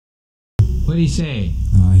What'd he say?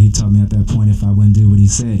 He told me at that point if I wouldn't do what he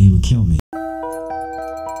said, he would kill me.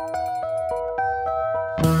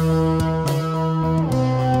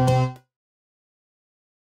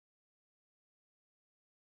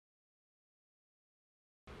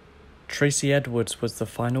 Tracy Edwards was the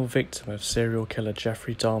final victim of serial killer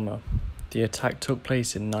Jeffrey Dahmer. The attack took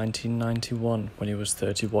place in 1991 when he was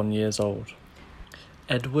 31 years old.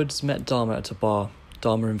 Edwards met Dahmer at a bar.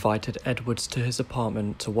 Dahmer invited Edwards to his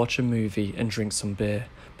apartment to watch a movie and drink some beer,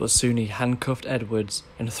 but soon he handcuffed Edwards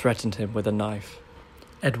and threatened him with a knife.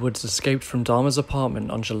 Edwards escaped from Dahmer's apartment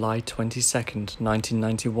on July 22,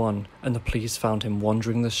 1991, and the police found him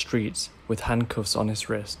wandering the streets with handcuffs on his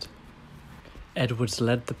wrist. Edwards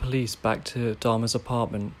led the police back to Dahmer's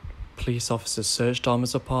apartment. Police officers searched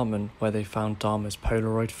Dahmer's apartment where they found Dahmer's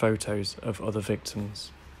Polaroid photos of other victims.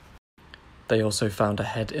 They also found a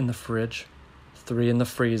head in the fridge, 3 in the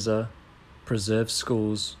freezer, preserved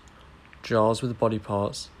skulls, jars with body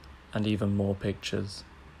parts, and even more pictures.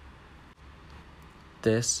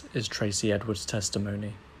 This is Tracy Edwards'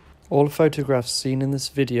 testimony. All photographs seen in this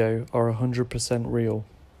video are 100% real.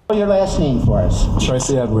 Your last name for us?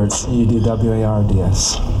 Tracy Edwards,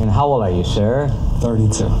 EDWARDS. And how old are you, sir?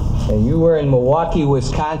 32. Okay, you were in Milwaukee,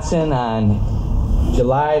 Wisconsin on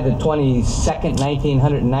July the 22nd,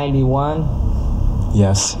 1991?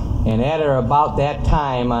 Yes. And at or about that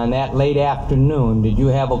time, on that late afternoon, did you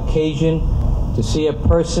have occasion to see a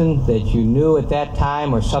person that you knew at that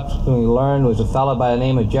time or subsequently learned was a fellow by the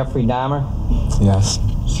name of Jeffrey Dahmer? Yes.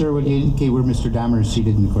 Sir, would you indicate where Mr. Dahmer is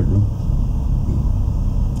seated in the courtroom?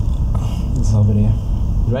 It's over there.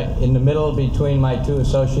 Right in the middle between my 2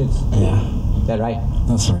 associates? Yeah. Is that right?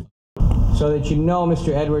 That's right. So that you know, Mr.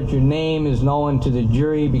 Edwards, your name is known to the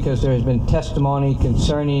jury because there has been testimony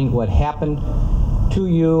concerning what happened to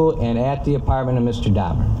you and at the apartment of Mr.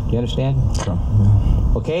 Dahmer. Do you understand? Sure.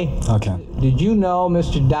 Yeah. Okay? Okay. Did you know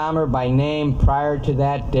Mr. Dahmer by name prior to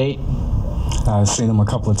that date? I've seen him a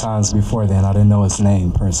couple of times before then. I didn't know his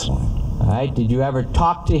name personally. All right. Did you ever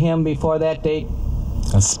talk to him before that date?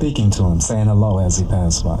 Speaking to him, saying hello as he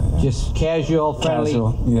passed by. Yeah. Just casual, friendly?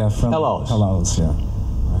 Casual, yeah, friendly. Hellos? Hellos, yeah.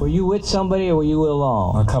 Were you with somebody or were you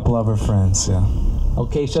alone? A couple of her friends, yeah.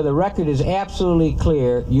 Okay, so the record is absolutely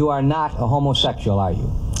clear. You are not a homosexual, are you?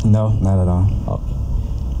 No, not at all. Okay.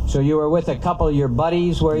 So you were with a couple of your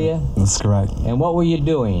buddies, were you? That's correct. And what were you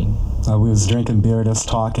doing? We was drinking beer, just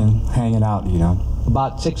talking, hanging out, you know.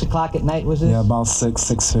 About 6 o'clock at night, was this? Yeah, about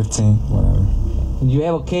 6:15, whatever. Did you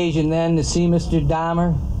have occasion then to see Mr.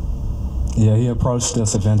 Dahmer? Yeah, he approached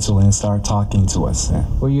us eventually and started talking to us. Yeah.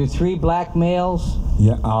 Were you 3 black males?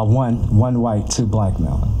 Yeah, one white, 2 black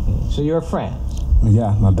male. Okay. So you're friends?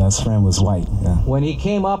 Yeah, my best friend was white, yeah. When he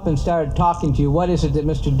came up and started talking to you, what is it that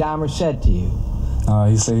Mr. Dahmer said to you?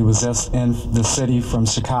 He said he was just in the city from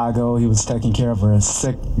Chicago. He was taking care of her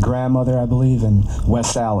sick grandmother, I believe, in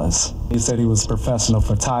West Allis. He said he was a professional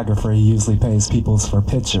photographer. He usually pays people for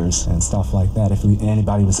pictures and stuff like that if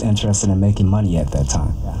anybody was interested in making money at that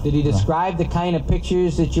time. Did he describe the kind of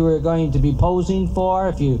pictures that you were going to be posing for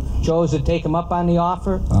if you chose to take him up on the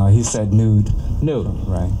offer? He said nude. Nude.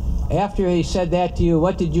 Right. After he said that to you,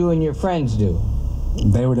 what did you and your friends do?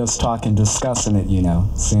 They were just talking, discussing it, you know,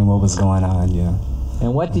 seeing what was going on, yeah.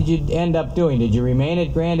 And what did you end up doing? Did you remain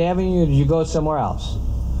at Grand Avenue or did you go somewhere else?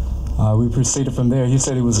 We proceeded from there. He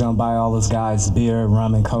said he was going to buy all those guys beer,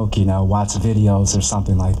 rum, and coke, you know, watch videos or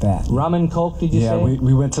something like that. Rum and coke, did you say? Yeah,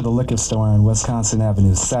 we went to the liquor store on Wisconsin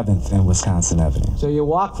Avenue, 7th and Wisconsin Avenue. So you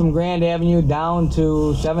walked from Grand Avenue down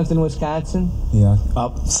to 7th and Wisconsin? Yeah,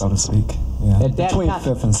 up, so to speak. Yeah. At that Between time,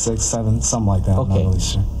 5th and 6th, 7th, something like that. Okay. I'm not really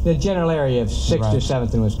sure. The general area of 6th Right. or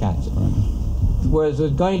 7th in Wisconsin. Right. Was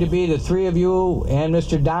it going to be the 3 of you and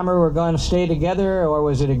Mr. Dahmer were going to stay together, or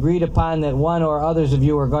was it agreed upon that one or others of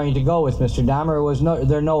you were going to go with Mr. Dahmer, or was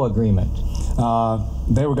there no agreement?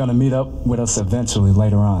 They were going to meet up with us eventually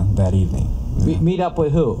later on that evening. Yeah. Meet up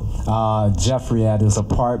with who? Jeffrey at his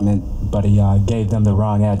apartment, but he gave them the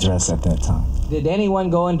wrong address at that time. Did anyone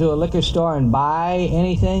go into a liquor store and buy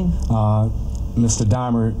anything? Mr.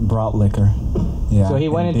 Dahmer brought liquor. Yeah. So he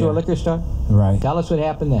went into beer. a liquor store? Right. Tell us what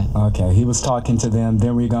happened then. Okay, he was talking to them.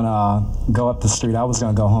 Then we were going to go up the street. I was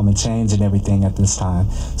going to go home and change and everything at this time.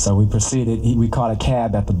 So we proceeded. We caught a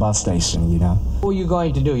cab at the bus station, you know. What were you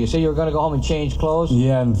going to do? You said you were going to go home and change clothes?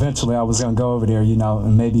 Yeah, and eventually I was going to go over there, you know,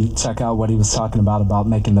 and maybe check out what he was talking about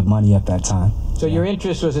making the money at that time. So your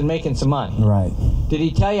interest was in making some money? Right. Did he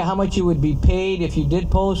tell you how much you would be paid if you did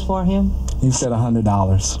pose for him? He said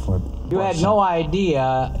 $100 for. You had no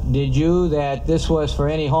idea, did you, that this was for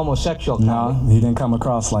any homosexual conduct? No, he didn't come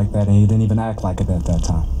across like that, and he didn't even act like it at that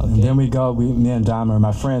time. Okay. And then me and Dahmer,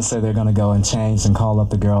 my friends said they're going to go and change and call up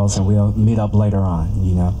the girls, and we'll meet up later on,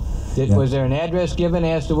 you know. Was there an address given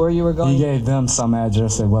as to where you were going? He gave them some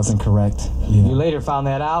address that wasn't correct. You know. You later found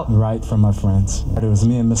that out? Right, from my friends. It was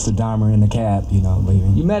me and Mr. Dahmer in the cab, you know,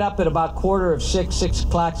 leaving. You met up at about 6:15. 6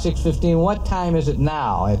 o'clock, 6:15. What time is it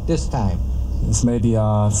now, at this time? It's maybe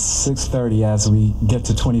 6:30 as we get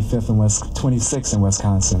to 26th in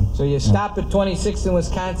Wisconsin. So you stop at 26th in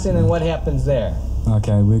Wisconsin, and what happens there?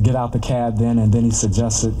 Okay, we get out the cab then, and then he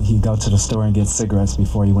suggested he go to the store and get cigarettes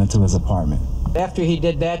before he went to his apartment. After he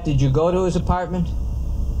did that, did you go to his apartment?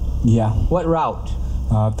 Yeah. What route?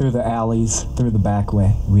 Through the alleys, through the back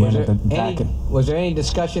way. We entered the back. Was there any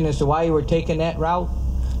discussion as to why you were taking that route?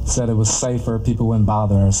 Said it was safer, people wouldn't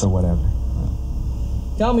bother us or whatever.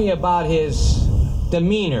 Tell me about his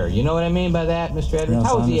demeanor. You know what I mean by that, Mr. Edwards? Yes,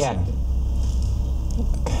 How was he acting?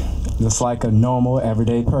 Just like a normal,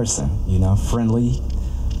 everyday person, you know, friendly,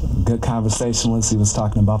 good conversationalist. He was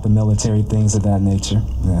talking about the military, things of that nature.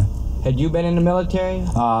 Yeah. Had you been in the military?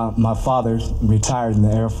 My father retired in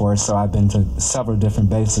the Air Force, so I've been to several different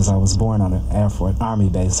bases. I was born on an Army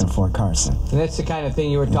base in Fort Carson. And that's the kind of thing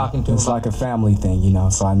you were talking to him It's about? like a family thing, you know,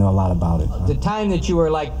 so I know a lot about it. The time that you were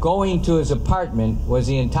like going to his apartment, was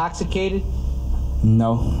he intoxicated?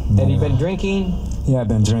 No. Had he been drinking? Yeah, I've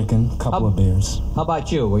been drinking a couple of beers. How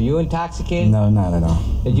about you? Were you intoxicated? No, not at all.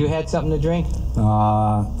 Did you had something to drink?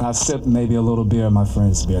 I sipped maybe a little beer, my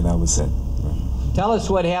friend's beer, that was it. Tell us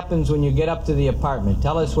what happens when you get up to the apartment.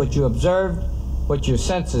 Tell us what you observed, what your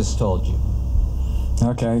senses told you.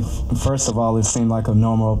 Okay, first of all, it seemed like a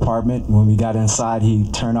normal apartment. When we got inside,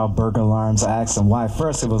 he turned off burglar alarms. I asked him why.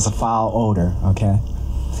 First, it was a foul odor, okay?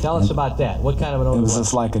 Tell us about that. What kind of an odor It was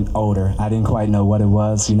just like an odor. I didn't quite know what it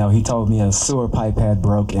was. You know, he told me a sewer pipe had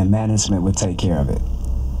broke and management would take care of it.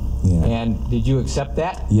 Yeah. And did you accept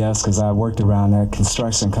that? Yes, because I worked around at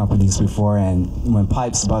construction companies before, and when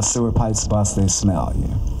pipes bust, sewer pipes bust, they smell, you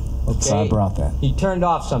know. Okay. So I brought that. He turned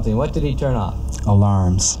off something. What did he turn off?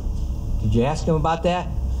 Alarms. Did you ask him about that?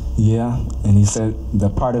 Yeah, and he said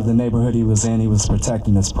the part of the neighborhood he was in, he was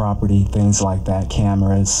protecting his property, things like that,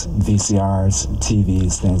 cameras, VCRs,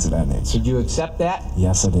 TVs, things of that nature. Did you accept that?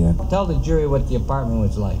 Yes, I did. Tell the jury what the apartment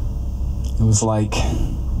was like. It was like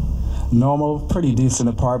normal, pretty decent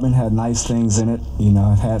apartment, had nice things in it. You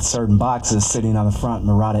know, it had certain boxes sitting on the front,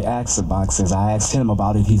 neurotic acid boxes. I asked him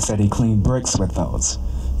about it. He said he cleaned bricks with those,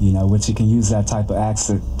 you know, which you can use that type of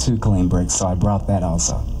acid to clean bricks, so I brought that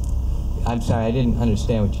also. I'm sorry, I didn't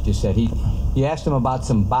understand what you just said. You asked him about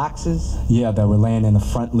some boxes? Yeah, that were laying in the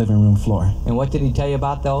front living room floor. And what did he tell you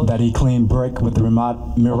about those? That he cleaned brick with the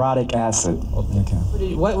neurotic acid.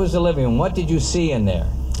 Okay. What was the living room? What did you see in there?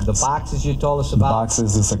 The boxes you told us about? The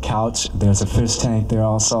boxes is a couch. There's a fish tank there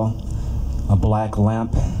also. A black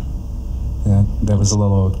lamp. Yeah, there was a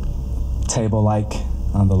little table-like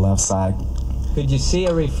on the left side. Could you see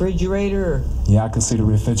a refrigerator? Yeah, I could see the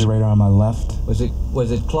refrigerator on my left. Was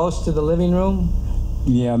it close to the living room?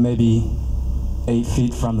 Yeah, maybe 8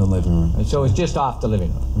 feet from the living room. And so it was just off the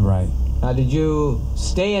living room? Right. Now, did you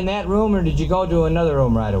stay in that room, or did you go to another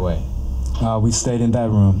room right away? We stayed in that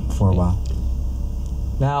room for a while.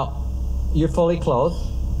 Now, you're fully clothed.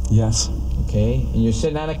 Yes. Okay, and you're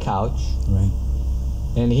sitting on a couch. Right.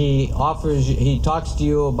 And he talks to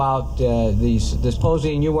you about this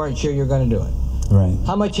posing, and you weren't sure you're going to do it. Right.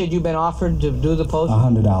 How much had you been offered to do the posing?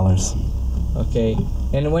 $100. Okay.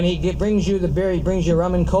 And when he brings you the beer, he brings you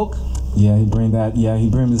rum and Coke? Yeah, he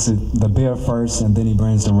brings the beer first, and then he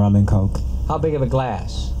brings the rum and Coke. How big of a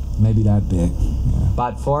glass? Maybe that big. Yeah.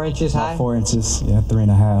 About 4 inches high? About 4 inches, yeah,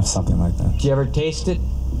 3.5, something like that. Did you ever taste it?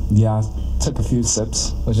 Yeah, I took a few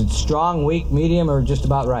sips. Was it strong, weak, medium, or just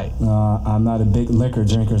about right? I'm not a big liquor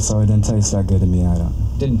drinker, so it didn't taste that good to me.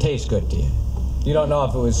 Didn't taste good to you? You don't know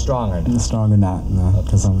if it was strong or not? Strong or not, no,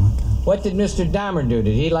 because I'm like... What did Mr. Dahmer do?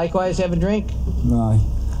 Did he likewise have a drink? No,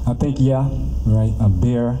 I think, yeah, right, a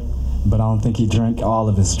beer, but I don't think he drank all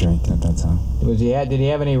of his drink at that time. Did he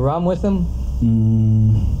have any rum with him?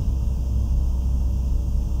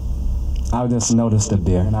 I just noticed the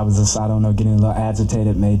beer, and I was just, I don't know, getting a little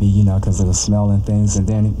agitated maybe, you know, because of the smell and things, and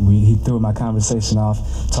then he threw my conversation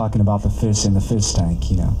off talking about the fish in the fish tank,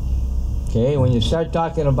 you know. Okay, when you start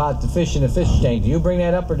talking about the fish in the fish tank, do you bring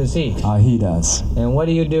that up or does he? He does. And what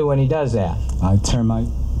do you do when he does that? I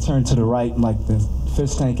turn to the right, like the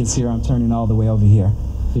fish tank is here, I'm turning all the way over here.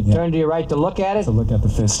 You turn to your right to look at it? To look at the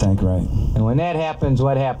fish tank, right. And when that happens,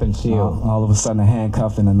 what happens to you? All of a sudden, a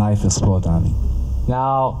handcuff and a knife is pulled on me.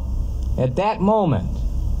 Now, at that moment,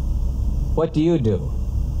 what do you do?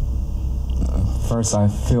 First, I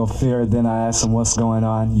feel fear. Then I ask him, what's going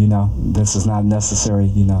on? You know, this is not necessary,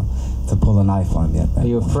 you know, to pull a knife on me at that Are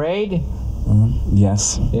you point. afraid?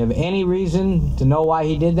 Yes. Do you have any reason to know why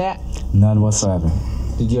he did that? None whatsoever.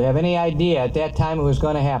 Did you have any idea at that time it was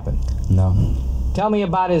going to happen? No. Tell me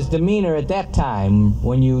about his demeanor at that time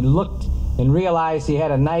when you looked and realized he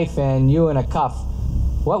had a knife and you in a cuff.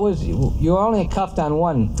 What was, you were only cuffed on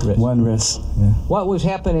one wrist. One wrist, yeah. What was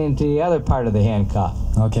happening to the other part of the handcuff?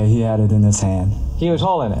 Okay, he had it in his hand. He was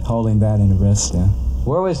holding it. Holding that in the wrist, yeah.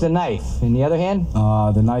 Where was the knife? In the other hand?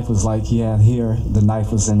 The knife was like he had here. The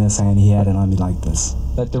knife was in his hand. He had it on me like this.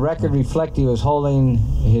 Let the record reflect he was holding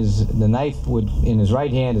the knife in his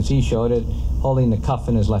right hand as he showed it, holding the cuff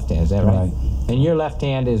in his left hand. Is that right? Right. And your left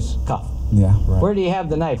hand is cuffed. Yeah, right. Where do you have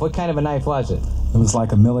the knife? What kind of a knife was it? It was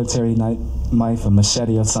like a military knife, a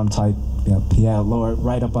machete of some type. Yep, he had it lowered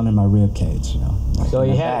right up under my rib cage, you know. Like So in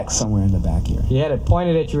you the had back, somewhere in the back here. You had it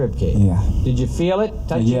pointed at your rib cage. Yeah. Did you feel it?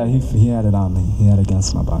 Touch Yeah, it? he had it on me. He had it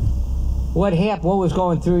against my body. What happened? What was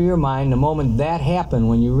going through your mind the moment that happened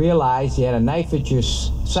when you realized you had a knife at your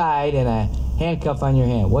side and a handcuff on your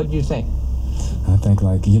hand? What did you think? I think,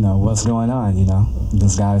 like, you know, what's going on, you know?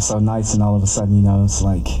 This guy is so nice, and all of a sudden, you know, it's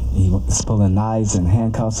like he's pulling knives and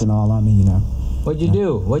handcuffs and all on me, you know? What'd you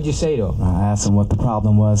do? What'd you say to him? I asked him what the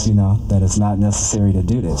problem was, you know, that it's not necessary to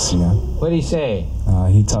do this, you know? What'd he say?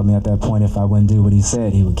 He told me at that point if I wouldn't do what he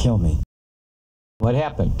said, he would kill me. What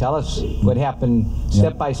happened? Tell us what happened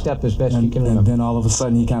step by step as best you can remember. And then all of a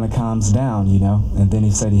sudden he kind of calms down, you know, and then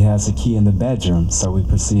he said he has a key in the bedroom, so we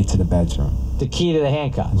proceed to the bedroom. The key to the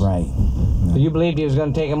handcuffs? Right. So you believed he was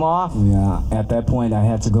going to take them off? Yeah, at that point I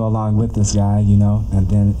had to go along with this guy, you know, and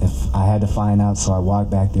then if I had to find out, so I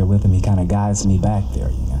walked back there with him. He kind of guides me back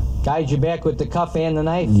there, you know. Guides you back with the cuff and the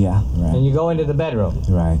knife? Yeah, right. And you go into the bedroom?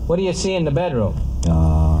 Right. What do you see in the bedroom?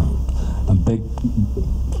 A big,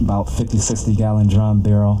 about 50, 60 gallon drum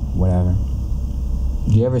barrel, whatever.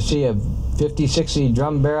 Did you ever see a 50, 60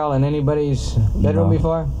 drum barrel in anybody's bedroom No.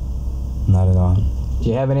 before? Not at all. Do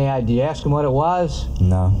you have any idea? Did you ask him what it was?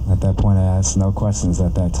 No, at that point I asked no questions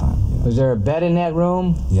at that time. Yeah. Was there a bed in that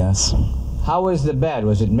room? Yes. How was the bed?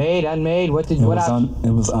 Was it made, unmade? What did It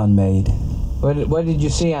was unmade. What did you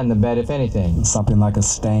see on the bed, if anything? Something like a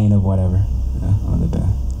stain of whatever, yeah, on the bed.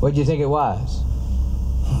 What did you think it was?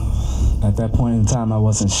 At that point in time, I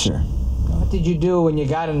wasn't sure. What did you do when you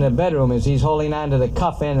got in the bedroom as he's holding on to the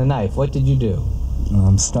cuff and the knife? What did you do?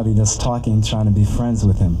 Studied us talking, trying to be friends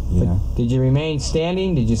with him, you know. Did you remain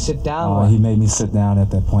standing? Did you sit down? He made me sit down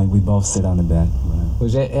at that point. We both sit on the bed. Right.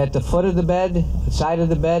 Was it at the foot of the bed, side of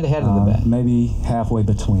the bed, head of the bed? Maybe halfway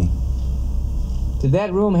between. Did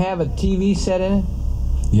that room have a TV set in it?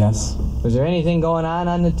 Yes. Was there anything going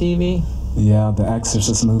on the TV? Yeah, the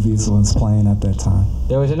Exorcist movies was playing at that time.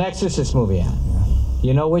 There was an Exorcist movie on. Yeah.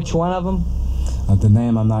 You know which one of them? The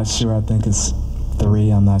name, I'm not sure. I think it's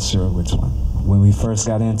 3. I'm not sure which one. When we first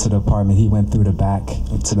got into the apartment, he went through the back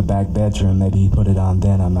to the back bedroom. Maybe he put it on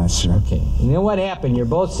then. I'm not sure. Okay. You know what happened? You're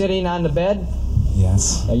both sitting on the bed?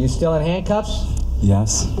 Yes. Are you still in handcuffs?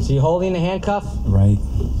 Yes. Is he holding the handcuff? Right.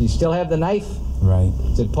 Do you still have the knife? Right.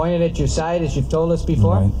 Is it pointed at your side as you've told us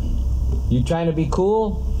before? Right. You trying to be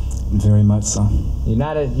cool? Very much so. You're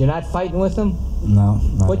not fighting with him? No.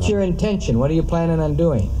 What's your intention? What are you planning on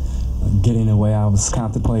doing? Getting away. I was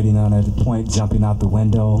contemplating on at the point jumping out the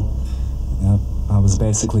window. Yep. I was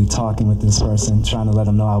basically talking with this person, trying to let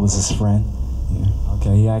him know I was his friend. Yeah.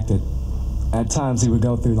 Okay. He acted. At times he would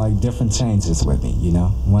go through like different changes with me. You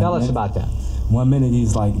know. Tell us about that. 1 minute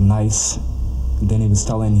he's like nice. Then he was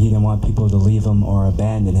telling he didn't want people to leave him or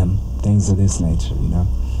abandon him. Things of this nature. You know.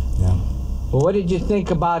 Yeah. Well, what did you think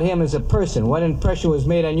about him as a person? What impression was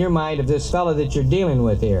made on your mind of this fella that you're dealing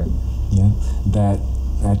with here? Yeah, that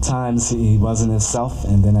at times he wasn't himself,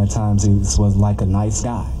 and then at times he was like a nice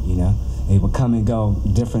guy, you know. He would come and go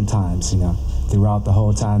different times, you know, throughout the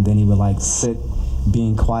whole time. Then he would like sit,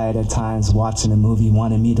 being quiet at times, watching a movie,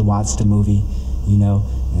 wanting me to watch the movie, you know,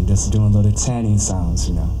 and just doing little tanning sounds,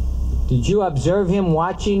 you know. Did you observe him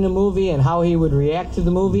watching the movie and how he would react to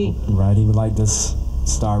the movie? Right, he would like just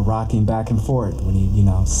start rocking back and forth when he, you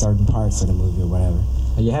know, certain parts of the movie or whatever.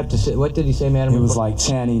 You have to say, what did he say, madam? It was like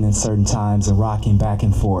chanting in certain times and rocking back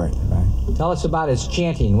and forth, right? Tell us about his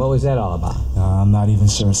chanting. What was that all about? I'm not even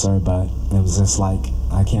sure, sir, but it was just like,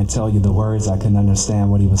 I can't tell you the words. I couldn't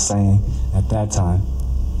understand what he was saying at that time.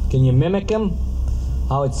 Can you mimic him?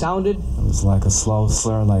 How it sounded? It was like a slow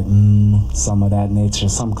slur, like some of that nature,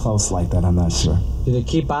 some close like that, I'm not sure. Did it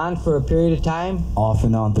keep on for a period of time? Off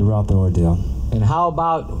and on throughout the ordeal. And how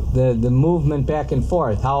about the movement back and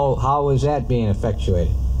forth? How was that being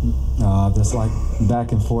effectuated? Just like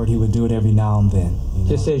back and forth, he would do it every now and then. You know?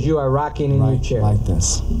 Just as you are rocking in right, your chair? Like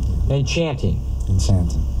this. And chanting? And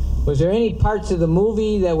chanting. Was there any parts of the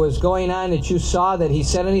movie that was going on that you saw that he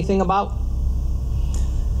said anything about?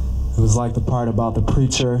 It was like the part about the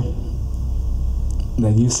preacher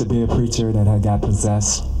that used to be a preacher that had got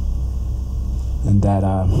possessed, and that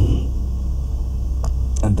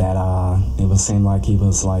it would seem like he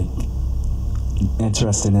was like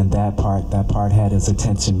interested in that part. That part had his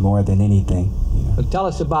attention more than anything. You know? Well, tell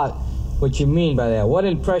us about what you mean by that. What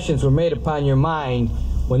impressions were made upon your mind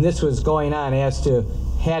when this was going on as to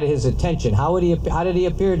had his attention? How did he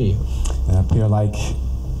appear to you? It appeared like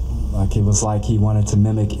it was like he wanted to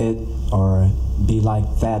mimic it or be like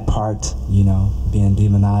that part, you know, being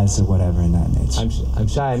demonized or whatever in that nature. I'm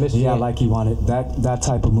sorry, I missed you. Yeah, like he wanted that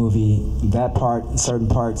type of movie, that part, certain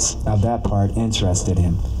parts of that part interested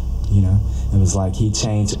him, you know. It was like he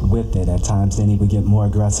changed with it at times. Then he would get more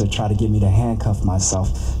aggressive, try to get me to handcuff myself,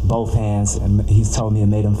 both hands, and he's told me it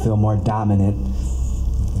made him feel more dominant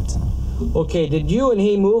at that time. Okay, did you and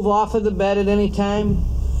he move off of the bed at any time?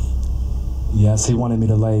 Yes, he wanted me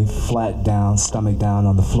to lay flat down, stomach down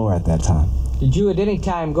on the floor at that time. Did you at any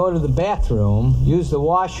time go to the bathroom, use the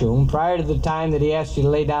washroom, prior to the time that he asked you to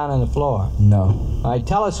lay down on the floor? No. All right,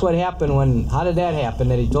 tell us what happened how did that happen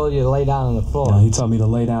that he told you to lay down on the floor? No, he told me to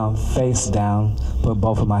lay down, face down, put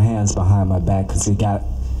both of my hands behind my back, because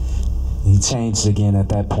he changed again at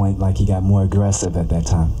that point, like he got more aggressive at that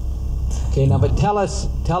time. Okay, now, but tell us,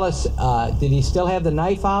 did he still have the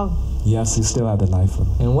knife out? Yes, he still had the knife.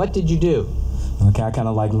 And what did you do? Okay, I kind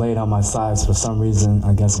of like laid on my sides. For some reason,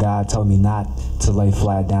 I guess God told me not to lay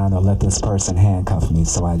flat down or let this person handcuff me,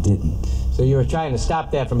 so I didn't. So you were trying to stop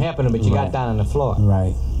that from happening, but you got down on the floor.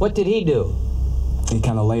 Right. What did he do? He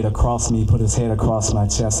kind of laid across me, put his head across my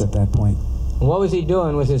chest at that point. And what was he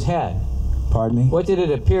doing with his head? Pardon me? What did it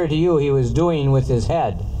appear to you he was doing with his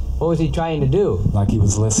head? What was he trying to do? Like he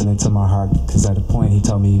was listening to my heart, because at a point he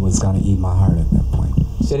told me he was going to eat my heart at that point.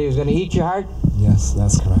 He said he was going to eat your heart? Yes,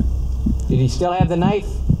 that's correct. Did he still have the knife?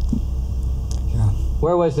 Yeah.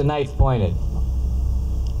 Where was the knife pointed?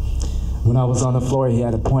 When I was on the floor, he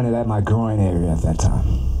had it pointed at my groin area at that time.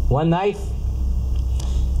 One knife?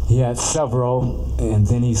 He had several, and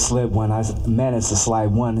then he slid one. I managed to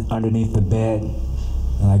slide one underneath the bed.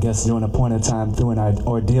 And I guess during a point of time through an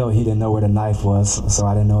ordeal, he didn't know where the knife was, so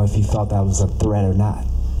I didn't know if he felt that was a threat or not.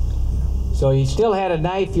 So he still had a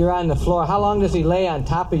knife, you're on the floor. How long does he lay on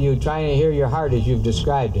top of you trying to hear your heart as you've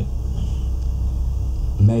described it?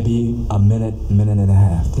 Maybe a minute and a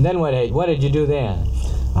half. And then what did you do then?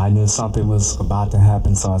 I knew something was about to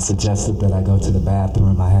happen, so I suggested that I go to the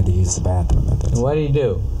bathroom. I had to use the bathroom at that time. And what did he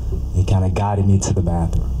do? He kind of guided me to the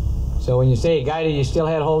bathroom. So when you say he guided you, still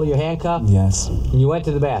had hold of your handcuff? Yes. And you went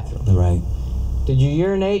to the bathroom? Right. Did you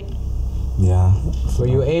urinate? Yeah. Were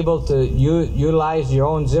you able to utilize your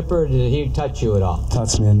own zipper, or did he touch you at all?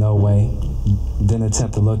 Touched me in no way. Didn't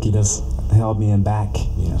attempt to look. He just held me in back.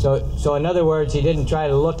 You know. So in other words, he didn't try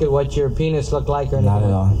to look at what your penis looked like or anything? Not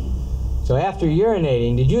at all. So after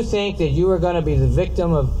urinating, did you think that you were going to be the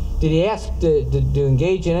victim of... Did he ask to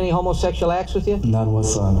engage in any homosexual acts with you? None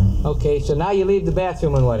whatsoever. Okay, so now you leave the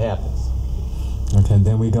bathroom and what happens? Okay,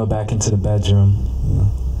 then we go back into the bedroom. You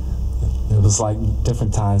know. It was like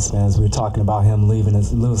different time spans. We were talking about him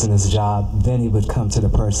losing his job. Then he would come to the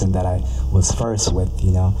person that I was first with,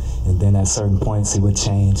 you know. And then at certain points he would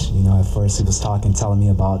change. You know, at first he was telling me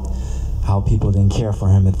about how people didn't care for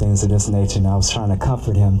him and things of this nature. And I was trying to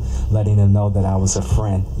comfort him, letting him know that I was a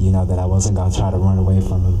friend, you know, that I wasn't going to try to run away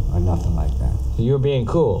from him or nothing like that. So you were being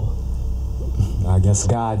cool? I guess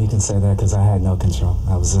God, you can say that, because I had no control.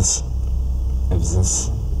 I don't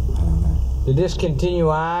know. Did this continue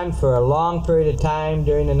on for a long period of time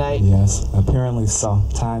during the night? Yes, apparently so.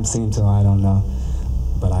 Time seemed to, I don't know.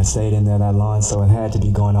 But I stayed in there that long, so it had to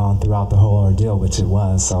be going on throughout the whole ordeal, which it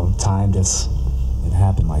was. So time just, it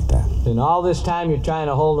happened like that. And all this time you're trying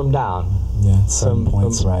to hold him down? Yeah, certain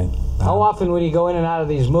points, right. How often would he go in and out of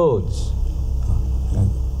these moods?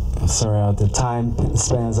 Sorry, at the time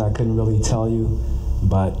spans I couldn't really tell you,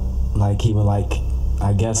 but like he would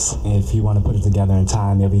I guess if you want to put it together in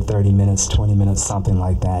time, every 30 minutes, 20 minutes, something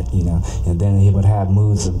like that, you know. And then he would have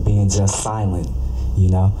moods of being just silent, you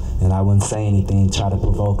know. And I wouldn't say anything, try to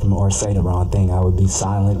provoke him or say the wrong thing. I would be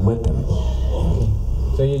silent with him.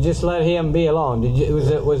 So you just let him be alone.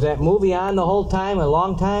 Was that movie on the whole time, a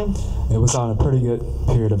long time? It was on a pretty good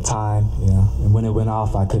period of time, yeah. And when it went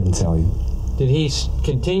off, I couldn't tell you. Did he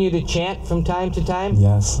continue to chant from time to time?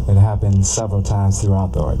 Yes, it happened several times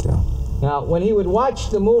throughout the ordeal. Now, when he would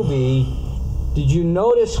watch the movie, did you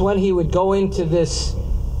notice when he would go into this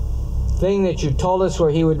thing that you told us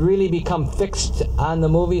where he would really become fixed on the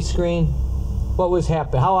movie screen? What was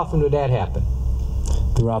happening? How often would that happen?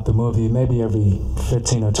 Throughout the movie, maybe every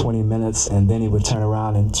 15 or 20 minutes, and then he would turn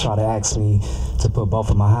around and try to ask me to put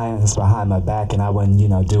both of my hands behind my back, and I wouldn't,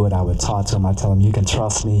 do it. I would talk to him. I'd tell him, you can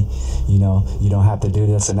trust me, you don't have to do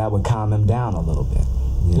this, and that would calm him down a little bit.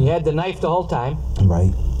 He had the knife the whole time.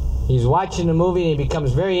 Right. He's watching the movie, and he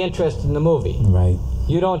becomes very interested in the movie. Right.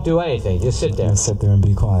 You don't do anything, just sit there. Just sit there and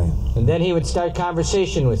be quiet. And then he would start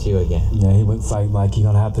conversation with you again. Yeah, he would like you're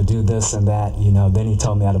gonna have to do this and that, Then he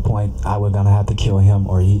told me at a point I was gonna have to kill him,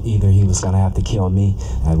 or either he was gonna have to kill me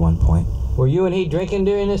at one point. Were you and he drinking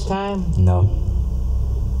during this time? No.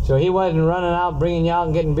 So he wasn't running out, bringing you out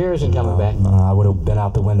and getting beers and coming back? No, I would have been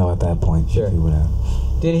out the window at that point. Sure. He would have.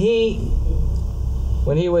 Did he,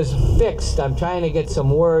 when he was fixed, I'm trying to get some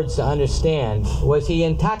words to understand, was he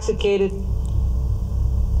intoxicated?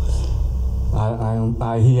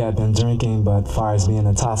 He had been drinking, but as far as being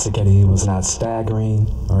intoxicated, he was not staggering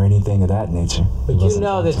or anything of that nature. But you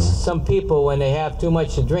know that some people, when they have too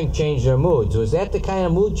much to drink, change their moods. Was that the kind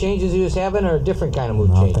of mood changes he was having, or a different kind of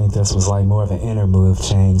mood change? I think this was like more of an inner mood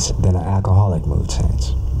change than an alcoholic mood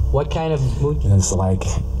change. What kind of mood? It's like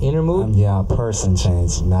inner mood? Yeah, person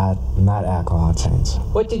change, not alcohol change.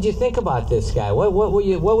 What did you think about this guy? What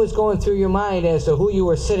was going through your mind as to who you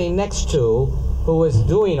were sitting next to, who was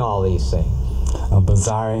doing all these things? A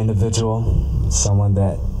bizarre individual, someone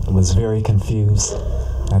that was very confused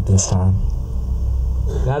at this time.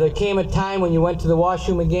 Now, there came a time when you went to the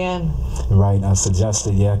washroom again? Right, I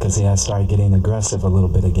suggested, because he had started getting aggressive a little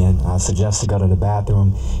bit again. I suggested go to the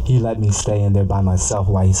bathroom. He let me stay in there by myself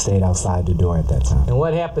while he stayed outside the door at that time. And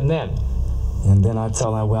what happened then? And then I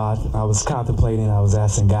told him, I was contemplating, I was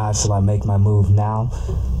asking God, shall I make my move now?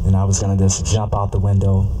 And I was going to just jump out the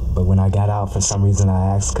window. But when I got out, for some reason,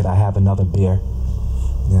 I asked, could I have another beer?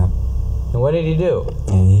 Yeah. And what did he do?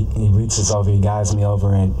 And he reaches over, he guides me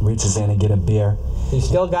over and reaches in and get a beer. He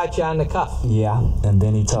still got you on the cuff? Yeah. And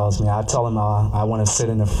then he tells me, I told him I want to sit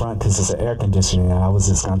in the front because it's an air conditioner. And I was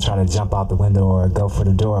just going to try to jump out the window or go for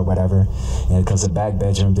the door or whatever. And because the back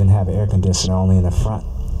bedroom didn't have an air conditioner, only in the front.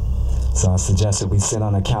 So I suggested we sit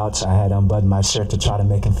on the couch. I had unbuttoned my shirt to try to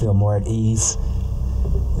make him feel more at ease.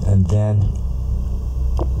 And then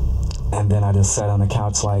I just sat on the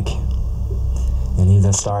couch and he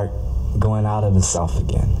just started going out of himself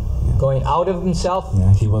again. Yeah. Going out of himself?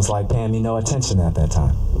 Yeah, he was paying me no attention at that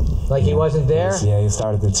time. Like he wasn't there? He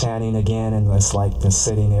started the chanting again and it's just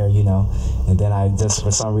sitting there, And then I just,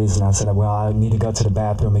 for some reason, I said, well, I need to go to the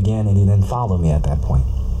bathroom again, and he didn't follow me at that point.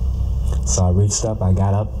 So I reached up, I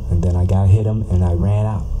got up, and then I hit him, and I ran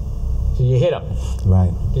out. So you hit him?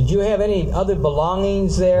 Right. Did you have any other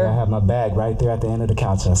belongings there? Yeah, I have my bag right there at the end of the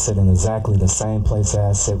couch. I sit in exactly the same place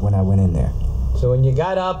I sit when I went in there. So when you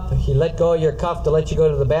got up, he let go of your cuff to let you go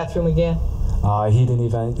to the bathroom again?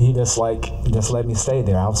 He just let me stay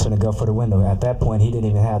there. I was going to go for the window. At that point, he didn't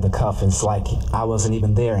even have the cuff. It's like I wasn't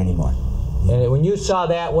even there anymore. And when you saw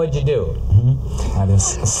that, what'd you do? Mm-hmm. I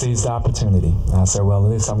just seized the opportunity. I said, well,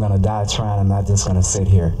 at least I'm going to die trying. I'm not just going to sit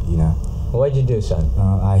here, What'd you do, son?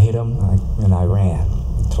 I hit him, and I ran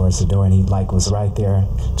towards the door, and he was right there,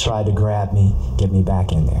 tried to grab me, get me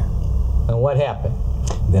back in there. And what happened?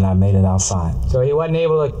 Then I made it outside. So he wasn't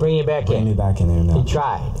able to bring you back in? Bring me back in there, no. He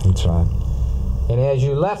tried? He tried. And as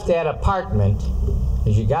you left that apartment,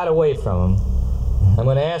 as you got away from him, I'm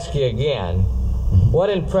going to ask you again, what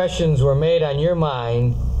impressions were made on your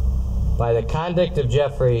mind by the conduct of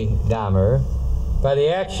Jeffrey Dahmer, by the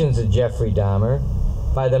actions of Jeffrey Dahmer,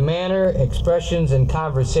 by the manner, expressions, and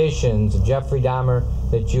conversations of Jeffrey Dahmer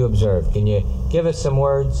that you observed? Can you give us some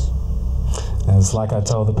words? It's like I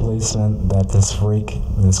told the policeman that this freak,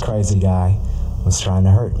 this crazy guy, was trying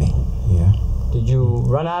to hurt me. Yeah. Did you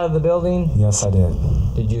run out of the building? Yes, I did.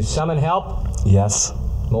 Did you summon help? Yes.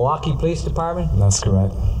 Milwaukee Police Department? That's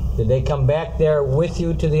correct. Did they come back there with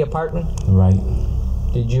you to the apartment? Right.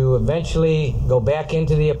 Did you eventually go back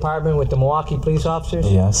into the apartment with the Milwaukee police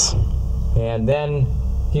officers? Yes. And then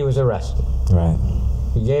he was arrested? Right.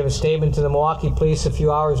 You gave a statement to the Milwaukee police a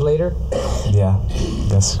few hours later? Yeah.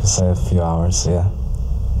 Guess you could say a few hours, yeah.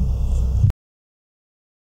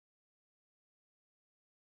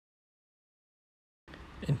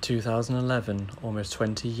 In 2011, almost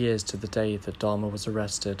 20 years to the day that Dahmer was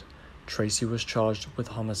arrested, Tracy was charged with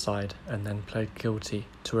homicide and then pled guilty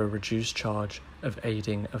to a reduced charge of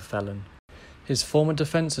aiding a felon. His former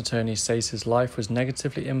defense attorney says his life was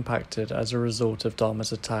negatively impacted as a result of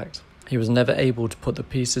Dahmer's attack. He was never able to put the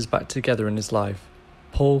pieces back together in his life.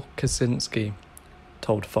 Paul Kaczynski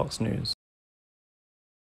told Fox News.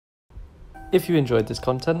 If you enjoyed this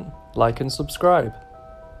content, like and subscribe.